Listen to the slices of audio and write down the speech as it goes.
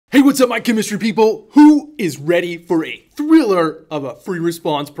Hey, what's up, my chemistry people? Who is ready for a thriller of a free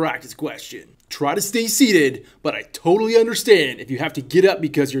response practice question? Try to stay seated, but I totally understand if you have to get up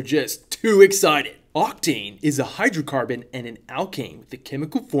because you're just too excited. Octane is a hydrocarbon and an alkane with the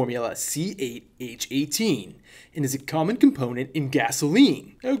chemical formula C8H18 and is a common component in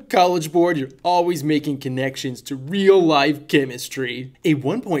gasoline. Now, College Board, you're always making connections to real-life chemistry. A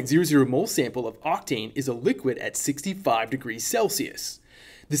 1.00 mole sample of octane is a liquid at 65 degrees Celsius.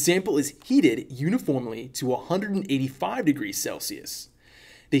 The sample is heated uniformly to 185 degrees Celsius.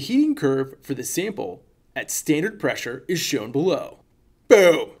 The heating curve for the sample at standard pressure is shown below.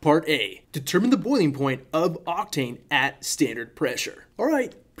 Boom! Part A. Determine the boiling point of octane at standard pressure.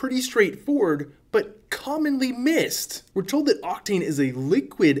 Alright, pretty straightforward, but commonly missed. We're told that octane is a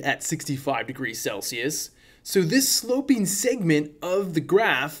liquid at 65 degrees Celsius, so this sloping segment of the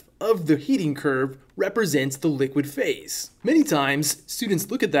graph of the heating curve represents the liquid phase. Many times,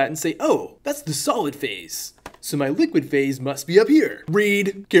 students look at that and say, oh, that's the solid phase. So my liquid phase must be up here.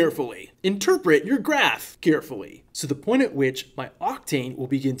 Read carefully. Interpret your graph carefully. So the point at which my octane will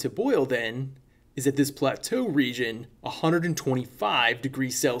begin to boil then is at this plateau region, 125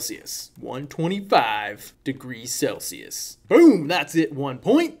 degrees Celsius. 125 degrees Celsius. Boom, that's it, 1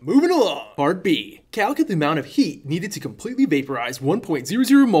 point. Moving along. Part B. Calculate the amount of heat needed to completely vaporize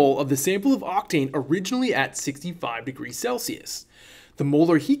 1.00 mole of the sample of octane originally at 65 degrees Celsius. The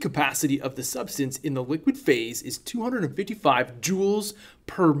molar heat capacity of the substance in the liquid phase is 255 joules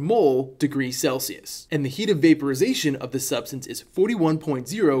per mole degrees Celsius, and the heat of vaporization of the substance is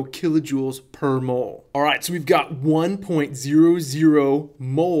 41.0 kilojoules per mole. Alright, so we've got 1.00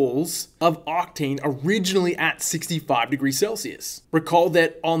 moles of octane originally at 65 degrees Celsius. Recall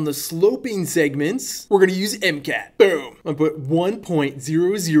that on the sloping segments, we're going to use MCAT. Boom! I'm going to put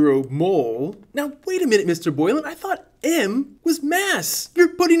 1.00 mole. Now, wait a minute, Mr. Boylan, I thought M was mass.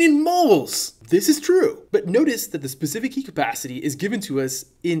 You're putting in moles. This is true, but notice that the specific heat capacity is given to us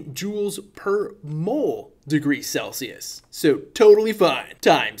in joules per mole degrees Celsius. So totally fine,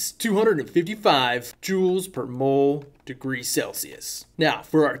 times 255 joules per mole degrees Celsius. Now,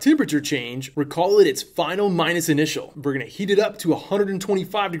 for our temperature change, recall that it's final minus initial. We're going to heat it up to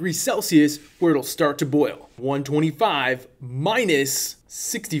 125 degrees Celsius where it'll start to boil. 125 minus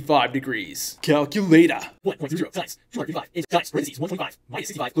 65 degrees. Calculator. 1.00 times 255 is times parentheses 125 minus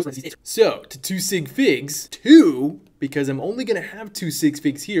 65 close parentheses. So, to 2 sig figs, 2, because I'm only going to have 2 sig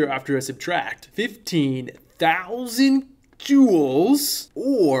figs here after I subtract, 15,000 joules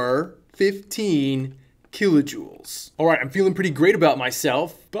or 15 kilojoules. All right, I'm feeling pretty great about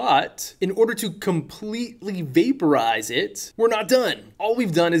myself, but in order to completely vaporize it, we're not done. All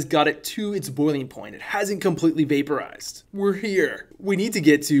we've done is got it to its boiling point. It hasn't completely vaporized. We're here. We need to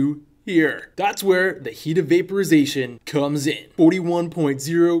get to here. That's where the heat of vaporization comes in.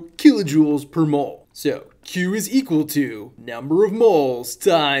 41.0 kilojoules per mole. So Q is equal to number of moles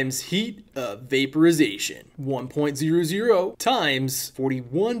times heat of vaporization. 1.00 times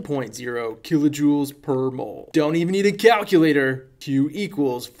 41.0 kilojoules per mole. Don't even need a calculator. Q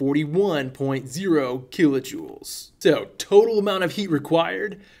equals 41.0 kilojoules. So total amount of heat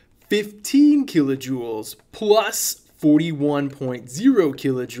required, 15 kilojoules plus 41.0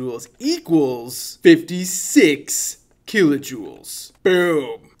 kilojoules equals 56 kilojoules.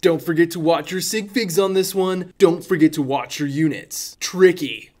 Boom. Don't forget to watch your sig figs on this one. Don't forget to watch your units.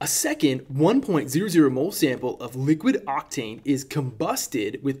 Tricky. A second 1.00 mole sample of liquid octane is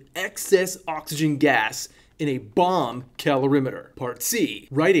combusted with excess oxygen gas in a bomb calorimeter. Part C.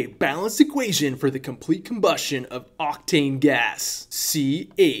 Write a balanced equation for the complete combustion of octane gas.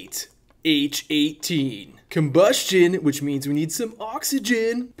 C8H18. Combustion, which means we need some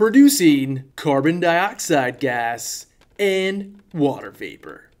oxygen, producing carbon dioxide gas and water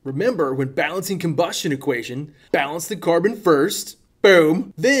vapor. Remember, when balancing combustion equation, balance the carbon first,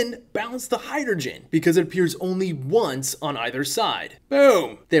 boom, then balance the hydrogen because it appears only once on either side.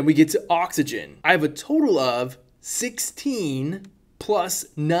 Boom! Then we get to oxygen. I have a total of 16 plus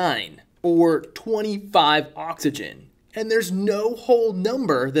 9, or 25 oxygen. And there's no whole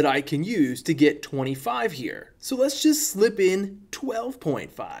number that I can use to get 25 here. So let's just slip in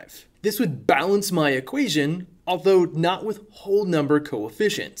 12.5. This would balance my equation, although not with whole number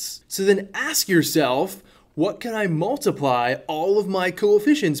coefficients. So then ask yourself, what can I multiply all of my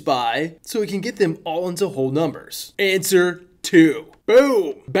coefficients by so we can get them all into whole numbers? Answer 2.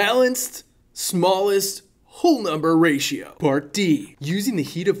 Boom! Balanced, smallest, whole number ratio. Part D. Using the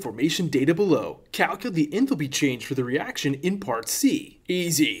heat of formation data below, calculate the enthalpy change for the reaction in part C.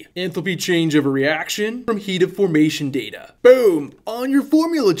 Easy. Enthalpy change of a reaction from heat of formation data. Boom! On your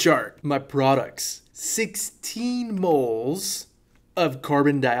formula chart. My products. 16 moles of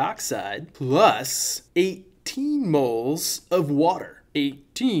carbon dioxide plus 18 moles of water.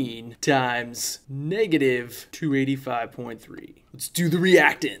 18 times negative 285.3. Let's do the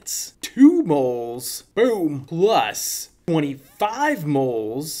reactants. 2 moles, boom, plus 25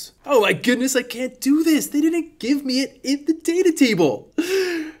 moles. Oh my goodness, I can't do this. They didn't give me it in the data table.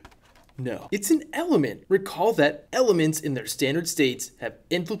 No, it's an element. Recall that elements in their standard states have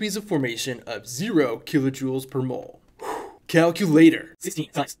enthalpies of formation of 0 kilojoules per mole. Calculator.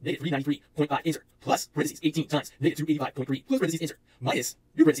 16 times negative 393.5 answer plus parentheses 18 times negative 285.3 close parentheses answer minus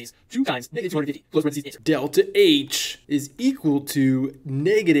new parentheses 2 times negative 250 close parentheses answer. Delta H is equal to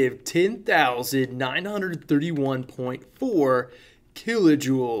negative 10,931.4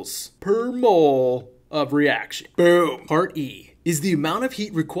 kilojoules per mole of reaction. Boom. Part E is the amount of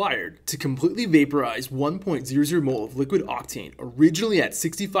heat required to completely vaporize 1.00 mole of liquid octane originally at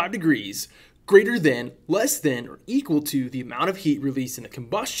 65 degrees greater than, less than, or equal to the amount of heat released in the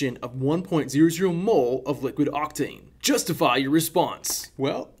combustion of 1.00 mole of liquid octane. Justify your response.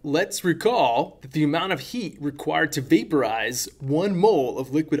 Well, let's recall that the amount of heat required to vaporize 1 mole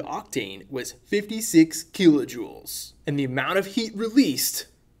of liquid octane was 56 kilojoules, and the amount of heat released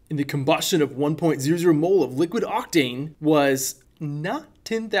in the combustion of 1.00 mole of liquid octane was not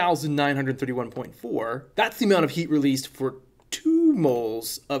 10,931.4. That's the amount of heat released for 2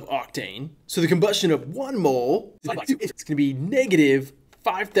 moles of octane. So the combustion of 1 mole, it's going to be negative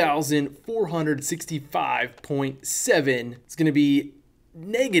 5,465.7. It's going to be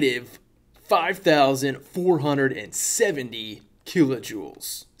negative 5,470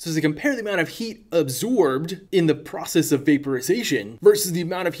 kilojoules. So to compare the amount of heat absorbed in the process of vaporization versus the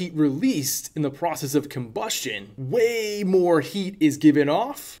amount of heat released in the process of combustion, way more heat is given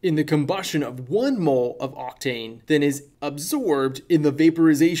off in the combustion of 1 mole of octane than is absorbed in the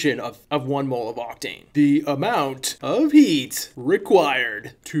vaporization of 1 mole of octane. The amount of heat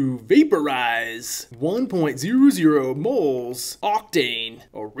required to vaporize 1.00 moles octane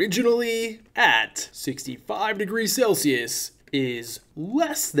originally at 65 degrees Celsius is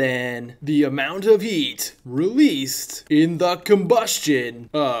less than the amount of heat released in the combustion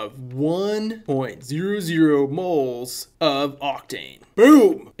of 1.00 moles of octane.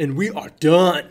 Boom! And we are done.